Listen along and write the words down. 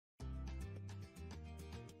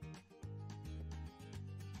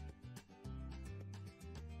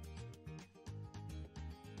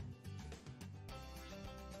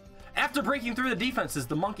After breaking through the defenses,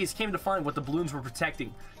 the monkeys came to find what the balloons were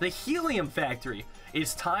protecting. The helium factory.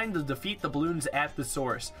 It's time to defeat the balloons at the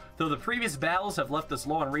source. Though the previous battles have left us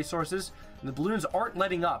low on resources, and the balloons aren't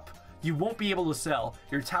letting up, you won't be able to sell.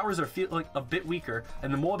 Your towers are feeling a bit weaker,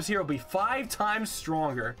 and the MOABs here will be 5 times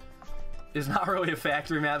stronger. It's not really a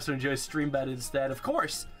factory map, so enjoy stream bed instead. Of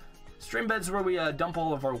course, stream bed's where we dump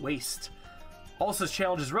all of our waste. Also, this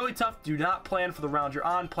challenge is really tough. Do not plan for the round you're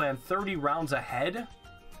on. Plan 30 rounds ahead.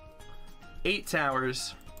 8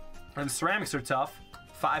 towers. And ceramics are tough.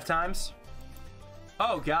 5 times.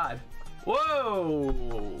 Oh, God.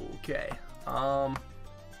 Whoa. Okay. And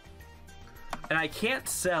I can't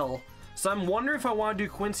sell. So I'm wondering if I want to do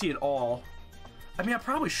Quincy at all. I mean, I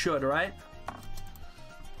probably should, right?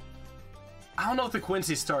 I don't know if the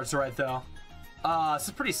Quincy starts right, though. This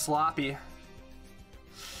is pretty sloppy.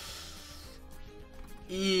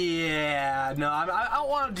 Yeah, no, I don't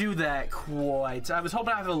want to do that quite. I was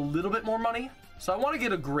hoping I have a little bit more money, so I want to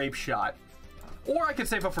get a grape shot. Or I could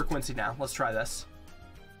save up for Quincy now. Let's try this.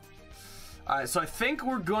 Alright, so I think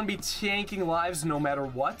we're going to be tanking lives no matter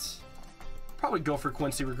what. Probably go for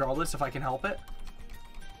Quincy regardless if I can help it.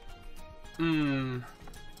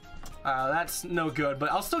 That's no good,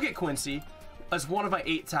 but I'll still get Quincy as one of my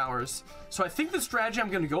 8 towers. So I think the strategy I'm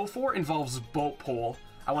going to go for involves boat pull.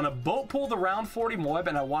 I want to boat pull the round 40 MOAB,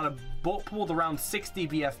 and I want to boat pull the round 60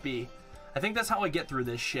 BFB. I think that's how I get through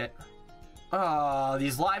this shit.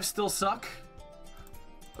 These lives still suck.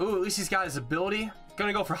 Ooh, at least he's got his ability.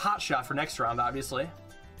 Gonna go for hot shot for next round, obviously.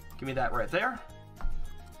 Give me that right there.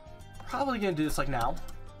 Probably gonna do this like now.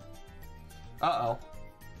 Uh-oh.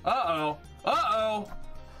 Uh-oh. Uh-oh.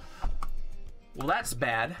 Well, that's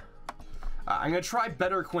bad. I'm gonna try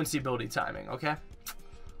better Quincy ability timing, okay?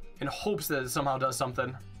 In hopes that it somehow does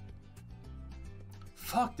something.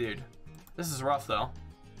 Fuck, dude. This is rough, though.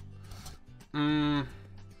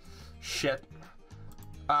 Shit.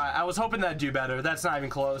 I was hoping that'd do better. That's not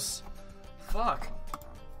even close. Fuck.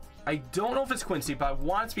 I don't know if it's Quincy, but I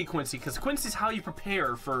want it to be Quincy, because Quincy's how you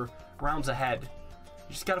prepare for rounds ahead.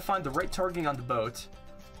 You just gotta find the right targeting on the boat.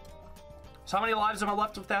 So how many lives am I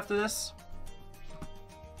left with after this?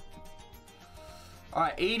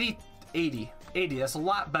 Alright, 80. 80, that's a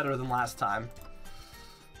lot better than last time.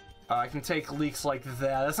 I can take leaks like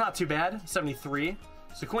that. That's not too bad. 73.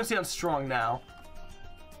 So Quincy on strong now.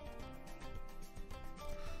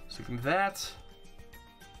 So give me that.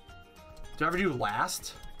 Do I ever do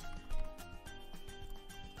last?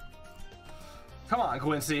 Come on,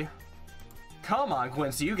 Quincy. Come on,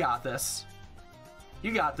 Quincy. You got this.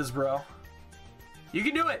 You got this, bro. You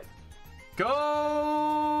can do it.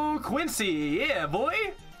 Go, Quincy. Yeah,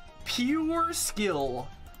 boy. Pure skill.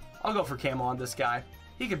 I'll go for camo on this guy.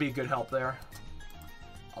 He could be a good help there.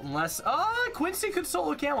 Unless, Quincy could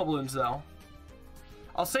solo camo balloons though.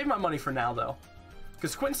 I'll save my money for now though,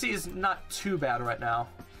 because Quincy is not too bad right now.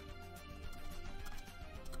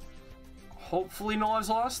 Hopefully no lives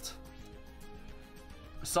lost.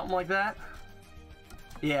 Something like that.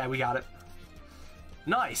 Yeah, we got it.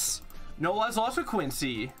 Nice. No lives lost with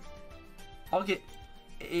Quincy. I'll get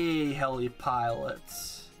a heli pilot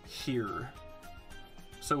here.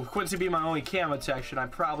 So with Quincy being my only camo section, I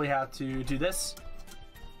probably have to do this.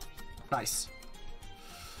 Nice.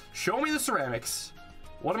 Show me the ceramics.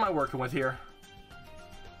 What am I working with here?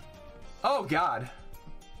 Oh, God.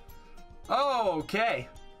 Oh, okay.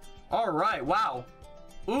 All right. Wow.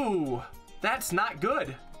 Ooh, that's not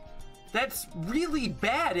good. That's really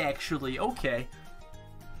bad, actually. Okay.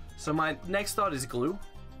 So my next thought is glue.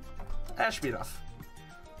 That should be enough.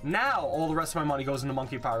 Now all the rest of my money goes into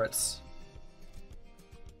monkey pirates.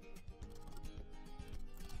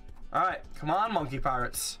 All right, come on, monkey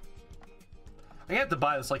pirates. I'm gonna have to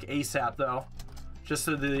buy this like ASAP though, just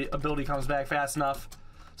so the ability comes back fast enough.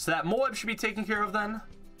 So that MOAB should be taken care of then.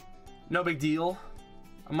 No big deal.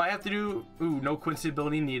 I might have to do, ooh, no Quincy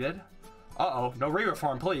ability needed. Uh-oh, no Reaver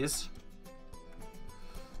farm, please.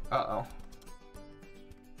 Uh-oh.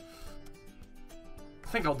 I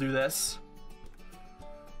think I'll do this.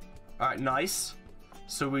 All right, nice.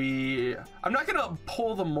 So I'm not gonna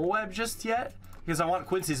pull the MOAB just yet because I want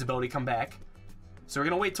Quincy's ability to come back. So we're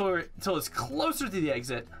gonna wait till it's closer to the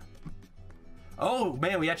exit. Oh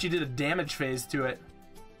man, we actually did a damage phase to it.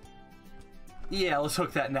 Yeah, let's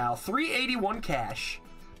hook that now. 381 cash.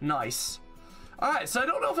 Nice. All right, so I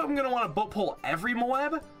don't know if I'm gonna want to boat pull every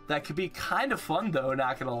MOAB. That could be kind of fun though,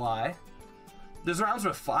 not gonna lie. There's rounds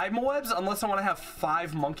with 5 MOABs unless I want to have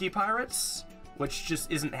 5 monkey pirates, which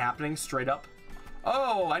just isn't happening straight up.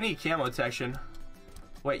 Oh, I need camo detection.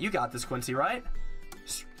 Wait, you got this, Quincy, right?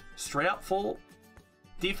 Straight up full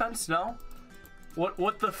defense? No?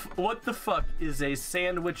 What the fuck is a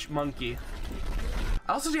sandwich monkey?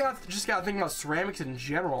 I also just gotta think about ceramics in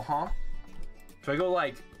general, huh? Do I go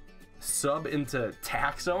like sub into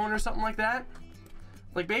tax zone or something like that?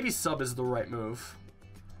 Like maybe sub is the right move.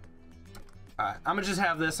 Alright, I'm gonna just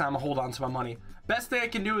have this and I'm gonna hold on to my money. Best thing I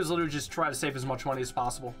can do is literally just try to save as much money as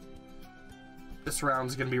possible. This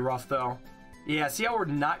round's gonna be rough though. Yeah, see how we're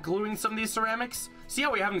not gluing some of these ceramics? See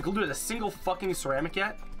how we haven't glued a single fucking ceramic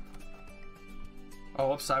yet? Oh,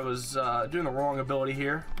 whoops, I was doing the wrong ability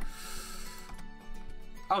here.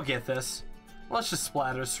 I'll get this. Let's just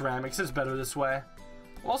splatter ceramics. It's better this way.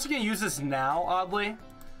 I'm also gonna use this now, oddly,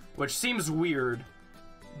 which seems weird.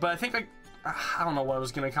 But I think I don't know what I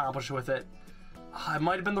was gonna accomplish with it. It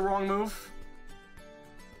might have been the wrong move.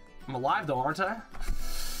 I'm alive though, aren't I?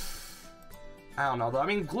 I don't know though. I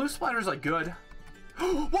mean, glue splatter's like good.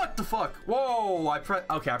 What the fuck? Whoa! I pressed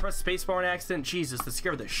spacebar on accident. Jesus, that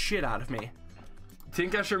scared the shit out of me.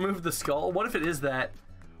 Think I should remove the skull? What if it is that?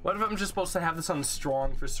 What if I'm just supposed to have this on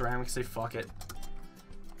strong for ceramics? Say fuck it.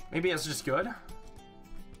 Maybe it's just good.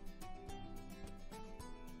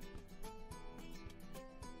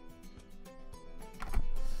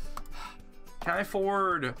 Can I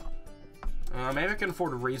afford? Maybe I can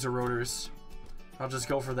afford razor rotors. I'll just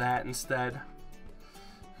go for that instead.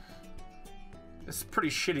 It's pretty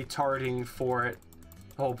shitty targeting for it,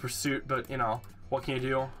 the whole pursuit, but you know, what can you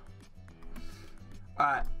do?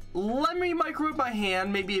 Let me microwave my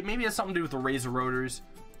hand. Maybe it has something to do with the razor rotors.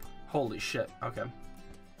 Holy shit. Okay.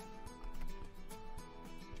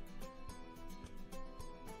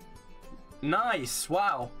 Nice.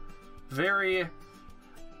 Wow. Very. You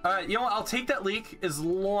know what? I'll take that leak as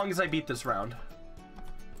long as I beat this round.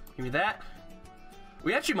 Give me that.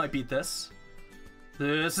 We actually might beat this.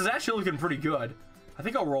 This is actually looking pretty good. I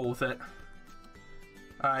think I'll roll with it.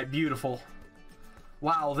 Alright, beautiful.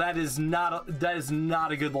 Wow, that is not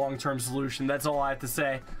a good long-term solution. That's all I have to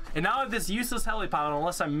say. And now I have this useless helipod,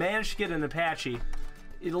 unless I manage to get an Apache,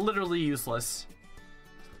 it's literally useless.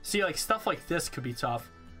 See, like, stuff like this could be tough.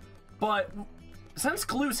 But since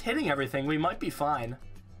glue's hitting everything, we might be fine.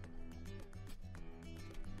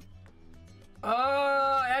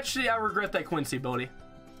 Actually, I regret that Quincy ability.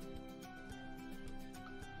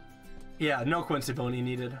 Yeah, no Quincy ability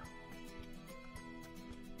needed.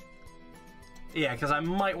 Yeah, because I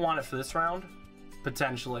might want it for this round.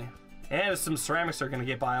 Potentially. And some ceramics are going to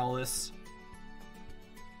get by all this.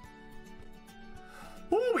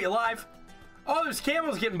 Ooh, we alive. Oh, there's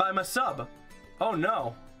camels getting by my sub. Oh,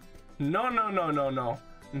 no. No, no, no, no, no.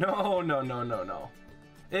 No, no, no, no, no.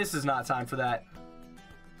 This is not time for that.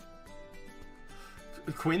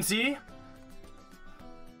 Quincy?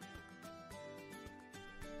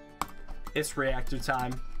 It's reactor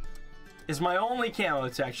time. It's my only camo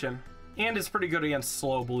detection. And it's pretty good against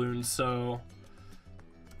slow balloons, so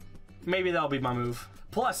maybe that'll be my move.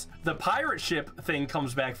 Plus, the pirate ship thing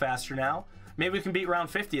comes back faster now. Maybe we can beat round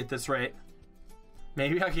 50 at this rate.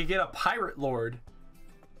 Maybe I could get a pirate lord.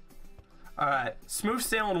 Alright, smooth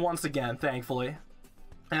sailing once again, thankfully.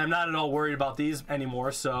 And I'm not at all worried about these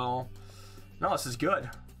anymore, so no, this is good.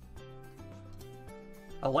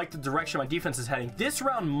 I like the direction my defense is heading. This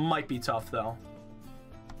round might be tough, though.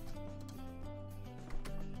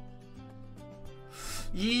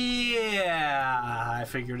 Yeah, I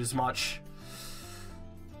figured as much.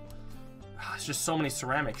 It's just so many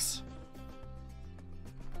ceramics.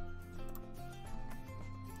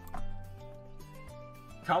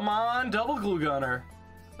 Come on, double glue gunner.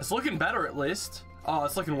 It's looking better at least. Oh,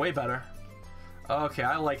 it's looking way better. Okay,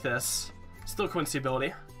 I like this. Still Quincy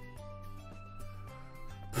ability.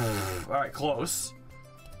 Alright, close.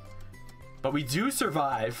 But we do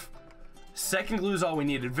survive. Second glue is all we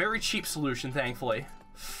needed. Very cheap solution, thankfully.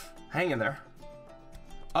 Hang in there.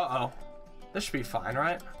 Uh-oh. This should be fine,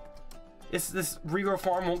 right? This regrow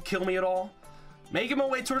farm won't kill me at all. Making my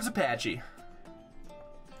way towards Apache.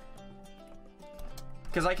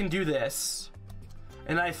 Because I can do this.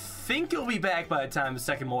 And I think it'll be back by the time the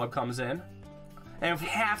second MOAB comes in. And if we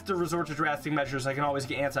have to resort to drastic measures, I can always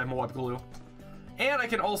get anti-MOAB glue. And I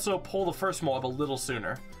can also pull the first MOAB a little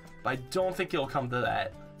sooner. But I don't think it'll come to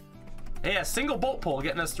that. Yeah, single bolt pull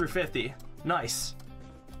getting us through 50. Nice.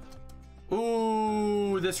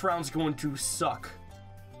 Ooh, this round's going to suck.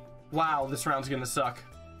 Wow, this round's gonna suck.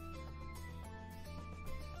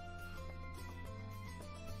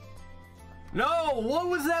 No, what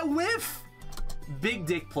was that whiff? Big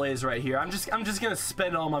dick plays right here. I'm just gonna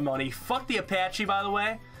spend all my money. Fuck the Apache, by the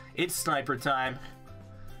way. It's sniper time.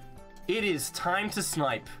 It is time to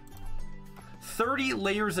snipe. 30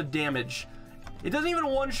 layers of damage. It doesn't even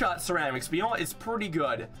one-shot ceramics, but you know what? It's pretty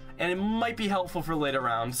good. And it might be helpful for later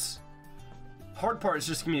rounds. Hard part is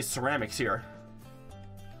just giving me ceramics here.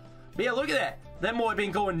 But yeah, look at that. That MOAB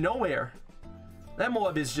ain't going nowhere. That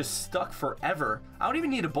MOAB is just stuck forever. I don't even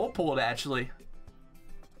need a bolt pull it, actually.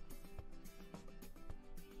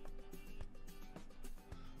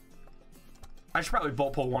 I should probably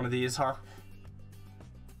bolt pull one of these, huh?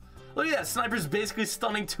 Look at that. Sniper's basically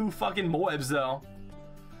stunning 2 fucking MOABs, though.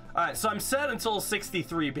 Alright, so I'm set until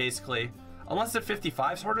 63, basically. Unless at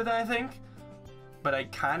 55 is harder than I think. But I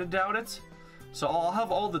kind of doubt it. So I'll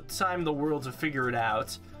have all the time in the world to figure it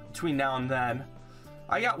out between now and then.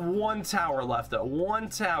 I got 1 tower left, though. 1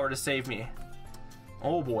 tower to save me.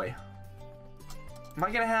 Oh, boy. Am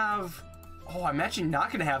I going to have... Oh, I'm actually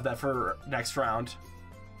not going to have that for next round.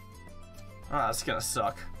 Ah, that's going to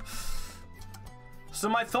suck. So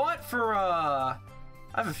my thought for... I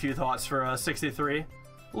have a few thoughts for 63.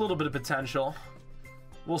 A little bit of potential.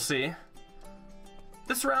 We'll see.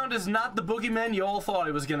 This round is not the boogeyman you all thought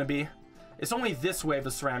it was going to be. It's only this wave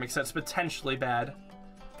of ceramics that's potentially bad.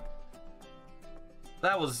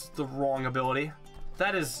 That was the wrong ability.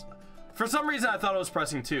 That is... For some reason, I thought I was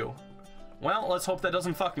pressing 2. Well, let's hope that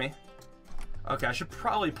doesn't fuck me. Okay, I should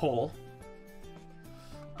probably pull.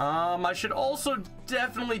 I should also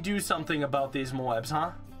definitely do something about these MOABs,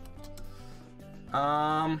 huh?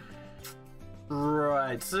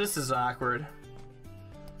 Right, so this is awkward.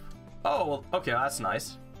 Oh, okay, that's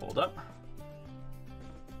nice. Hold up.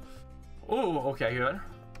 Ooh, okay, good.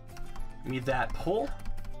 Need that pull.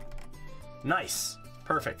 Nice.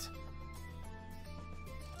 Perfect.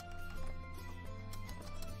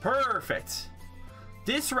 Perfect.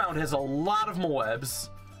 This round has a lot of MOABs.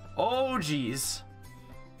 Oh, geez.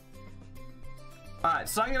 Alright,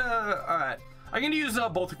 so I'm gonna use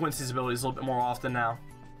both the Quincy's abilities a little bit more often now.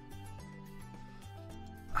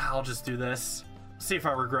 I'll just do this. See if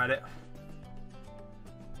I regret it.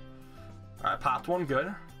 Alright, popped one,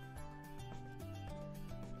 good.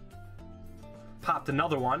 Popped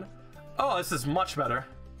another one. Oh, this is much better.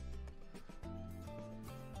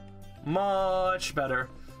 Much better.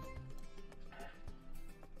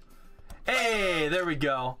 Hey, there we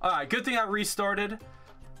go. Alright, good thing I restarted.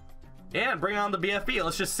 Yeah, and bring on the BFB.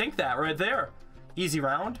 Let's just sink that right there. Easy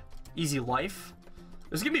round. Easy life.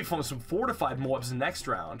 There's gonna be some fortified MOABs next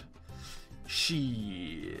round.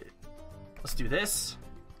 Shit. Let's do this.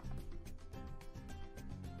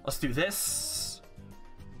 Let's do this.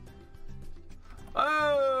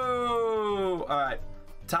 Oh! Alright.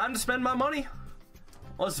 Time to spend my money.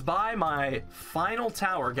 Let's buy my final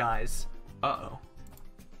tower, guys. Uh-oh.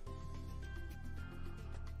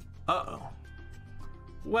 Uh-oh.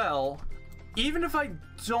 Well, even if I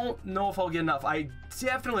don't know if I'll get enough, I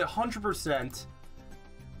definitely 100%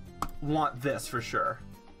 want this for sure.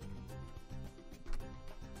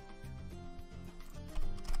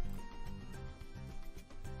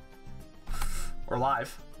 We're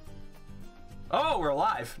live. Oh, we're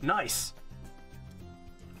alive. Nice.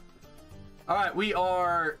 Alright, we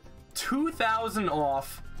are 2,000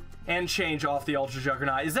 off and change off the Ultra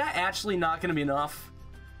Juggernaut. Is that actually not going to be enough?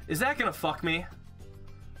 Is that going to fuck me?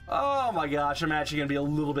 Oh my gosh, I'm actually going to be a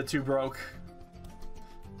little bit too broke.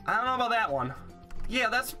 I don't know about that one. Yeah,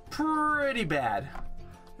 that's pretty bad.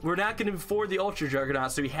 We're not going to afford the Ultra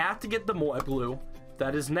Juggernaut, so we have to get the MOAB glue.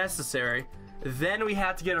 That is necessary. Then we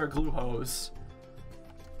have to get our glue hose.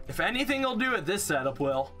 If anything will do it, this setup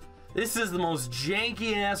will. This is the most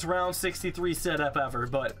janky-ass round 63 setup ever,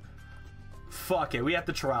 but fuck it, we have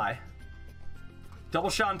to try. Double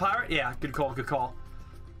shot and pirate? Yeah, good call, good call.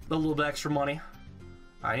 A little bit extra money.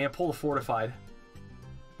 Alright, I'm gonna pull the fortified.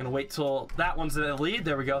 Gonna wait till that one's in the lead.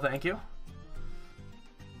 There we go, thank you.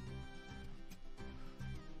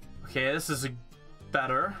 Okay, this is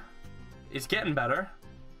better. It's getting better.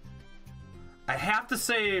 I have to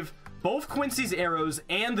save both Quincy's arrows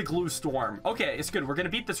and the glue storm. Okay, it's good. We're gonna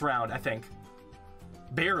beat this round, I think.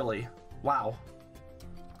 Barely. Wow.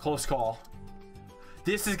 Close call.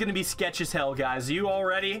 This is gonna be sketch as hell, guys. Are you all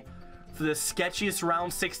ready for the sketchiest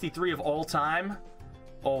round 63 of all time?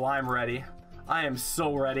 Oh, I'm ready. I am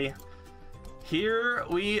so ready. Here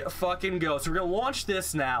we fucking go. So we're gonna launch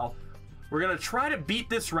this now. We're gonna try to beat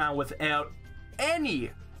this round without any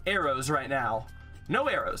arrows right now. No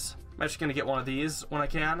arrows. I'm actually gonna get one of these when I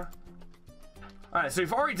can. Alright, so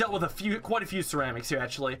we've already dealt with quite a few ceramics here,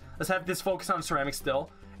 actually. Let's have this focus on ceramics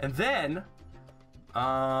still. And then,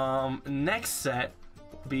 next set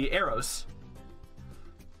will be arrows.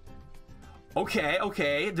 Okay,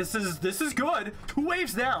 okay, this is good. 2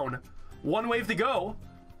 waves down. 1 wave to go.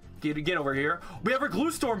 Get over here. We have our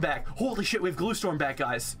glue storm back. Holy shit, we have glue storm back,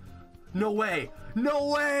 guys. No way. No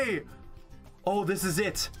way. Oh, this is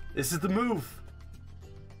it. This is the move.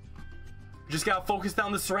 Just gotta focus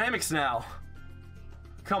down the ceramics now.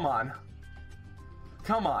 Come on.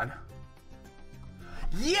 Come on.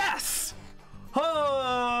 Yes!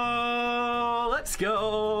 Oh, let's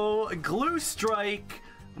go. Glue Strike,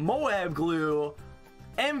 Moab Glue,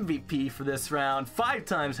 MVP for this round. 5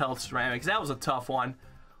 times Health Ceramics. That was a tough one.